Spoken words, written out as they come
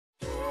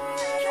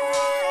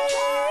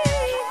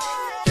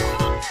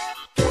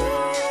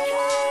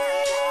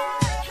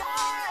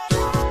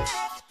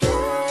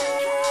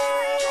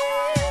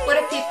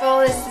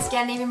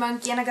again, Amy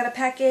Monkey, and I got a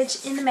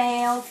package in the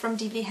mail from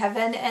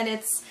Dvdheaven, and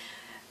it's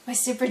my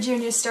Super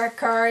Junior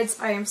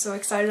Starcards. I am so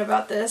excited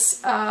about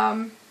this.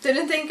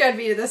 Didn't think I'd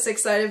be this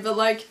excited, but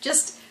like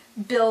just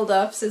build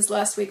up since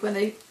last week when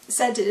they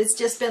sent it. It's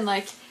just been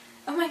like,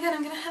 oh my god,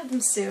 I'm gonna have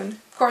them soon.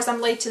 Of course,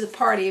 I'm late to the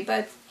party,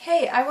 but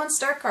hey, I want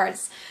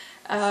Starcards.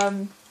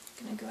 I'm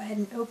gonna go ahead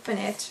and open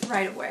it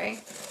right away.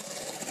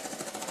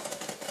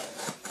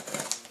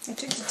 I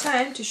took the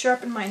time to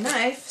sharpen my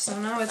knife, so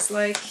now it's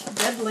like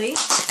deadly.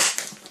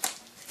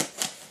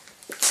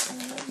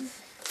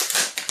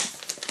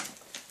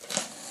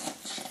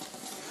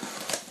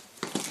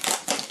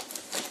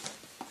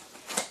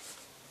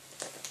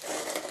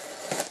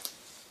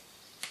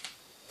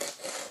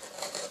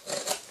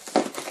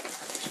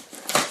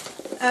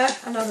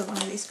 Another one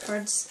of these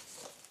cards.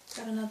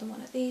 Got another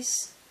one of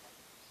these.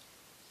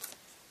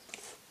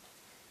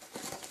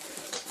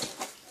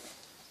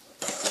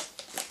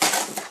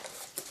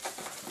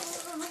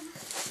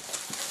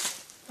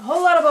 A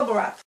whole lot of bubble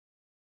wrap.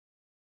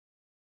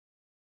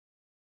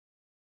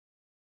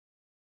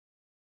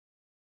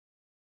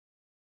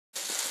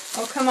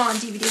 Oh, come on,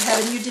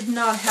 Dvdheaven, you did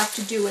not have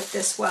to do it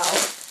this well.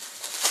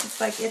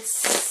 It's like it's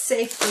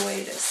safe the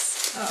way it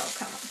is. Oh,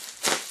 come on.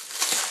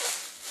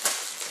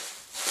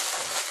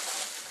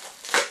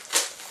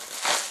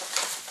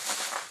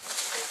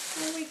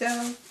 There we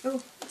go.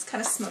 Oh, it's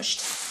kind of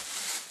smushed.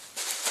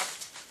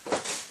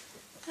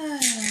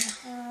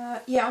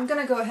 Yeah, I'm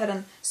gonna go ahead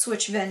and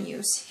switch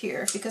venues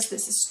here because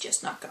this is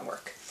just not gonna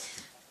work.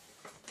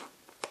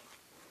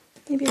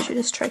 Maybe I should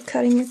just try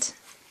cutting it.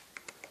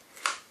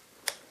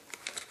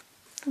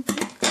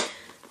 Okay.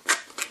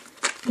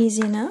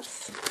 Easy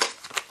enough.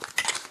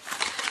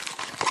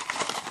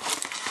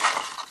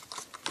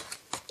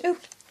 Oh.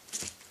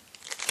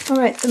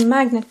 Alright, the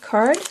magnet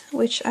card,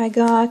 which I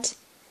got.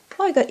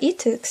 Oh, I got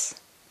Itux.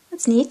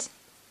 That's neat.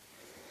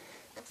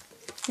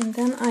 And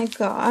then I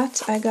got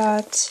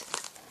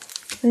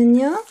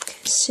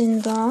Unyak,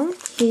 Shindong,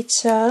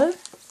 Hichal,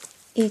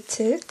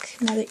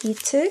 Ituk, another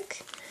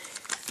Ituk,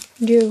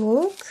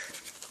 Ryuk,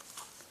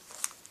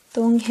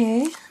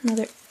 Donghae,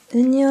 another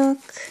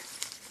Unyak.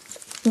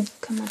 Oh,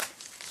 come on.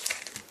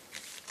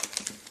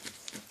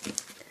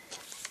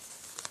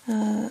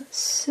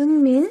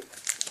 Sungmin,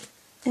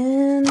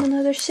 and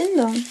another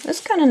Shindong.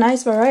 That's kind of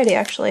nice variety,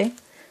 actually.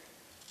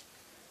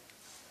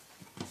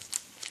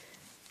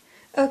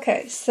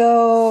 Okay,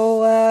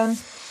 so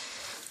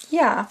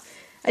yeah,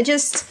 I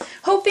just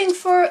hoping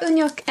for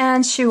Unyak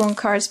and Shuwon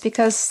cards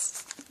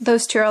because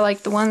those two are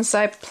like the ones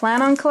I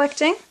plan on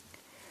collecting.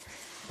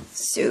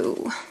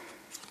 So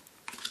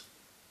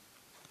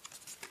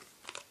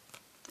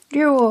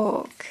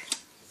Ryuk.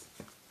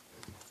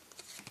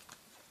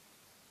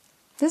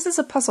 This is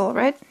a puzzle,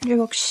 right?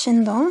 Ryuk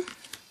Shindong.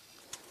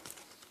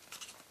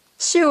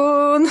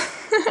 Shuwon.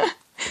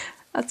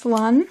 That's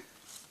one.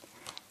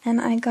 And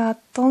I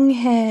got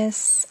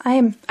Donghae's.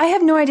 I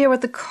have no idea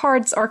what the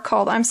cards are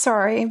called. I'm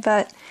sorry,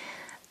 but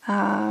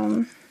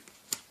and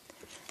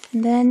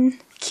then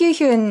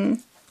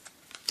Kyuhyun.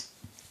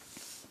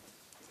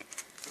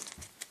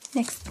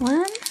 Next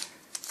one.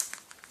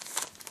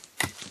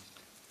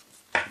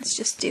 Let's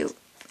just do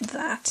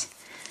that.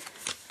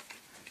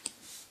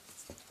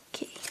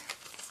 Okay.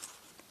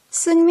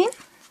 Sunmin.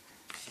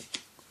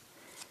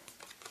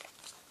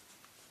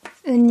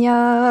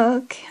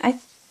 Unyak. I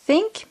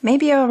think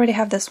maybe I already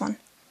have this one.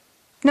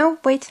 No,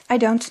 wait, I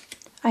don't.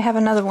 I have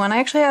another one. I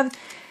actually have,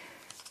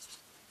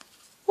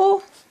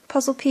 oh,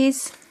 puzzle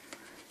piece.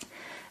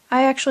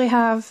 I actually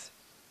have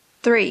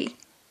 3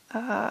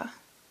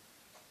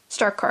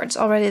 Starcards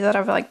already that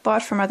I've like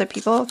bought from other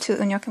people. 2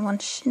 Unyak and 1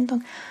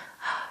 Shindong.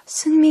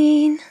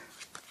 Sunmin.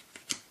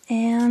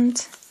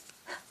 And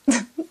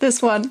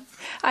this one.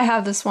 I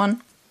have this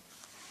one.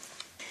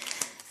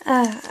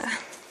 Next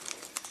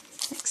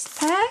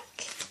pack.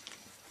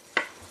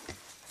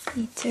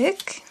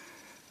 Ituk,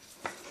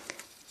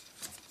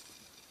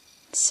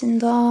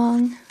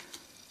 Shindong.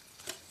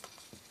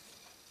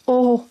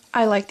 Oh,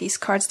 I like these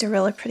cards, they're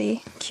really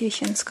pretty.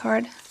 Kyuhyun's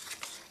card.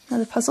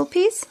 Another puzzle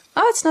piece.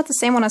 Oh, it's not the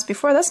same one as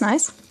before, that's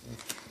nice.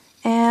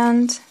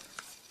 And,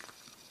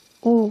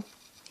 oh,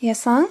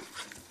 Yesang.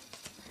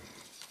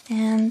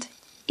 And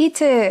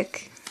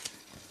Ituk.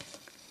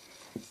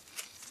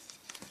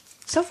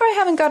 So far I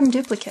haven't gotten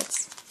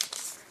duplicates.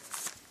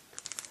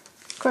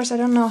 Of course, I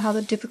don't know how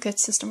the duplicate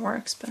system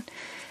works, but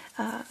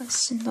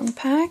Shindong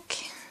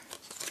pack.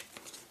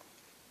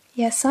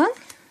 Yesang.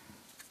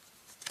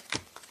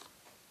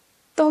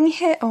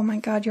 Donghae. Oh my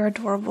god, you're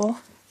adorable.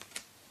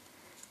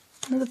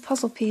 Another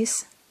puzzle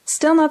piece.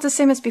 Still not the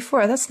same as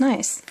before, that's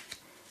nice.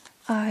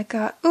 I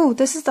got, ooh,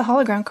 this is the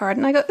hologram card,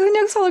 and I got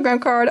Unyak's hologram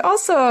card,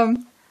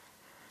 awesome!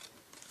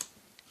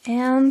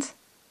 And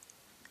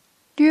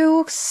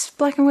Ryuk's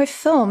black and white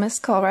film is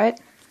called, right?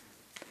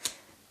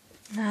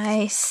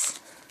 Nice.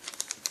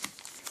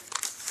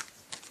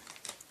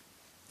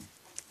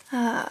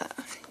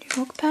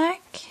 Ryuk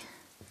pack.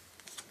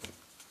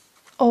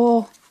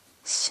 Oh,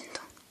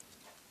 Shindong.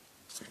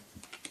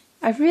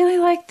 I really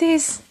like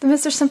these, the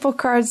Mr. Simple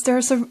cards.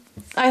 They're so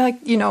I like,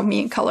 you know, me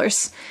in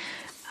colors.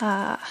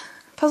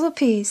 Puzzle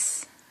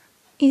piece.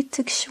 It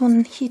took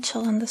one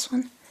Hichel on this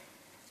one.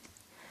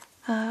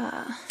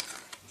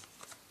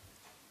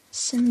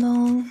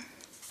 Shindong.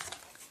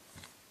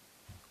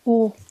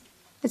 Oh,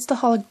 it's the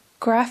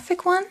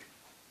holographic one.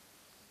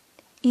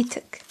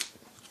 Ituk.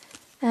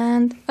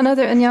 And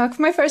another Unyok,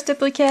 my first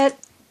duplicate.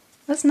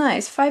 That's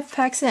nice, 5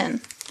 packs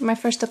in. My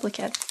first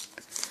duplicate.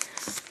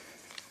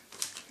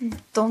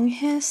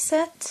 Donghae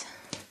set.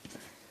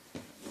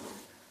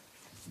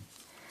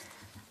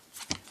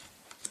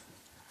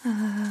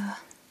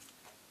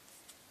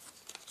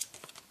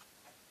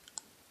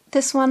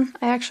 This one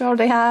I actually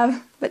already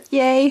have, but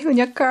yay,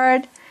 Unyok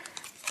card.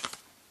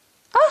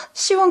 Oh,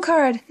 Shiwon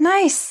card,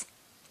 nice!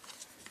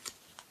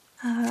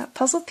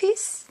 Puzzle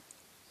piece.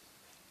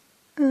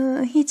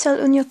 Hichal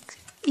Unyok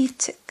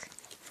Ituk.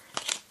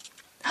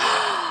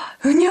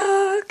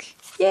 Unyok!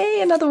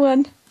 Yay, another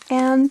one!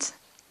 And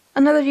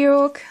another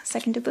Ryuk,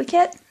 second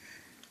duplicate.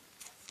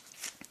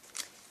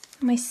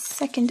 My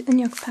second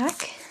Unyok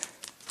pack.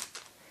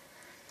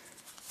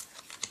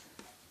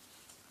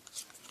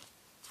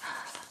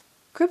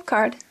 Group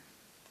card.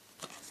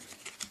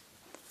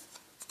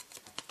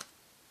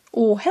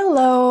 Oh,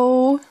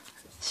 hello!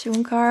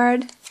 Shun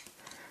card.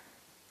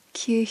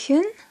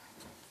 Kyuhyun.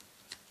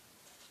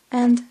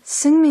 And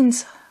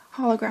Seungmin's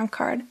hologram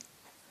card.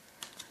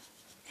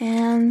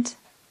 And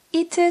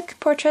Ituk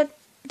portrait.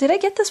 Did I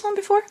get this one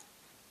before?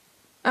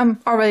 I'm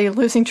already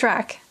losing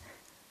track.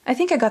 I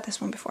think I got this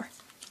one before.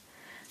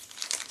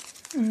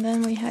 And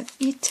then we have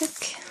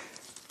Ituk.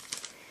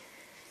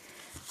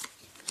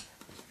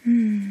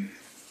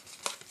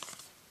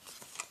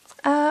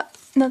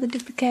 Another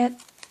duplicate.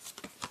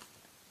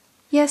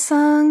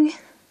 Yesung.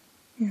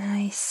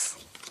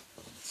 Nice.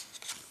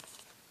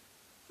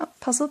 Oh,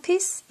 puzzle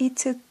piece.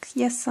 Ituk,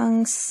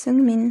 Yesung,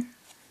 Seungmin.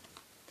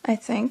 I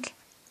think.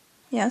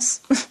 Yes.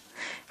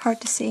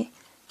 Hard to see.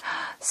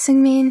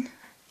 Seungmin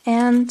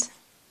and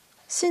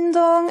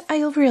Shindong.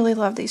 I really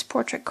love these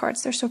portrait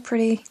cards. They're so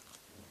pretty.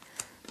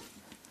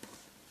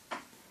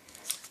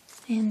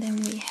 And then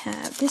we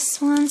have this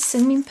one,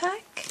 Seungmin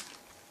pack.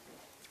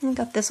 I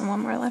got this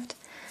one more left.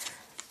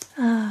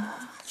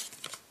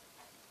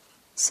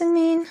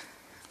 Seungmin,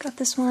 got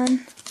this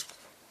one.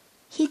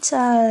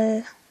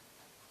 Hichal.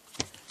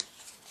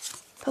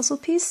 Puzzle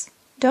piece.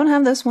 Don't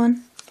have this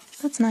one.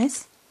 That's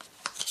nice.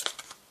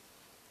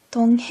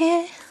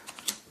 Donghae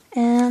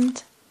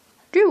and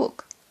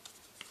Ryuk.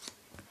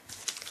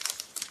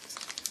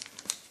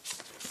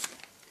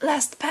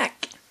 Last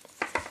pack.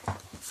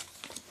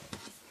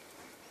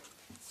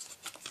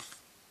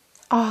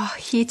 Oh,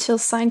 Hichil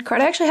signed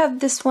card. I actually have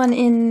this one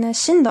in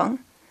Shindong.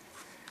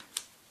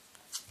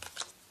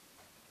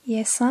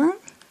 Yesung.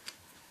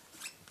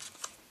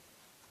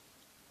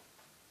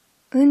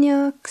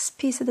 Unyok's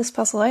piece of this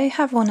puzzle. I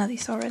have one of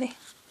these already.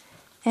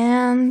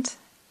 And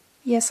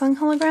Yesung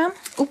hologram.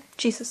 Oh,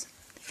 Jesus.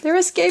 They're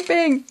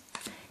escaping!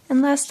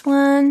 And last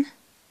one,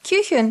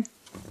 Kyuhyun.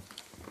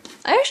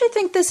 I actually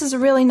think this is a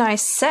really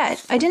nice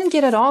set. I didn't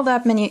get at all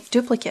that many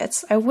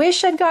duplicates. I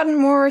wish I'd gotten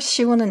more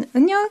Shiwon and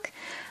Unyok,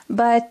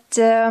 but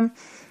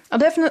I'll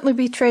definitely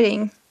be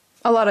trading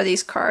a lot of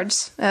these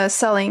cards,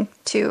 selling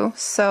too,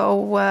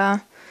 so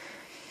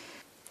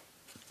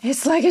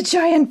it's like a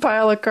giant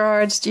pile of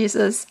cards,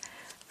 Jesus.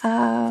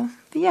 But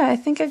yeah, I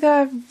think I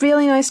got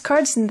really nice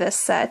cards in this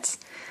set.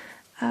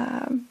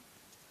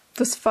 It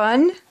was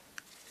fun.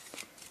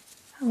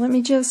 Let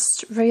me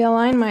just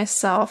realign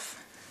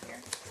myself.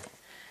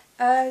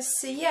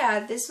 So yeah,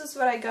 this was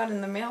what I got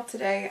in the mail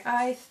today.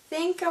 I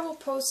think I will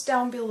post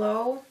down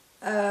below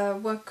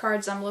what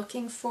cards I'm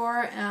looking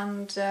for,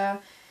 and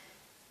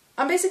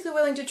I'm basically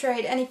willing to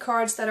trade any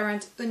cards that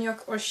aren't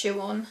Unyok or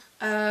Shiwon.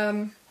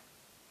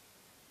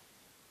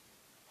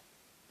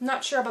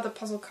 Not sure about the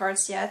puzzle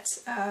cards yet,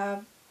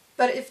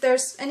 but if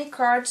there's any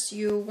cards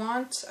you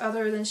want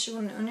other than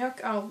Shiwon and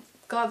Unyok, I'll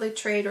gladly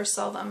trade or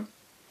sell them.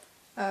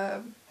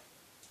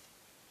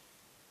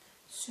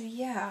 So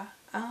yeah,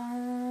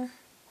 that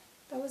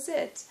was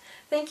it.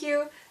 Thank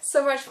you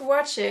so much for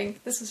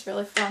watching. This was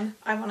really fun.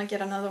 I want to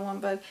get another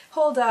one, but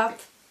hold up,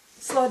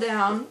 slow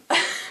down.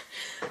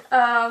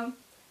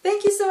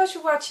 Thank you so much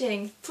for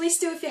watching. Please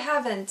do, if you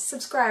haven't,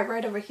 subscribe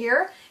right over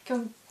here. You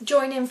can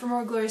join in for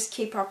more glorious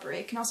K-popery.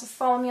 You can also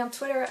follow me on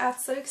Twitter at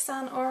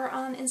Saruk-san or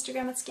on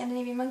Instagram at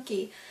Scandinavian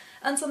Monkey.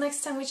 Until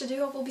next time, which I do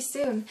hope will be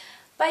soon.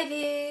 Bye!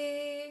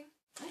 I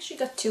actually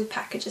got 2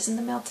 packages in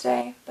the mail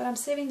today, but I'm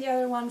saving the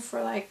other one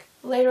for like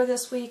later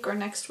this week or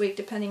next week,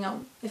 depending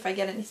on if I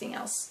get anything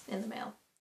else in the mail.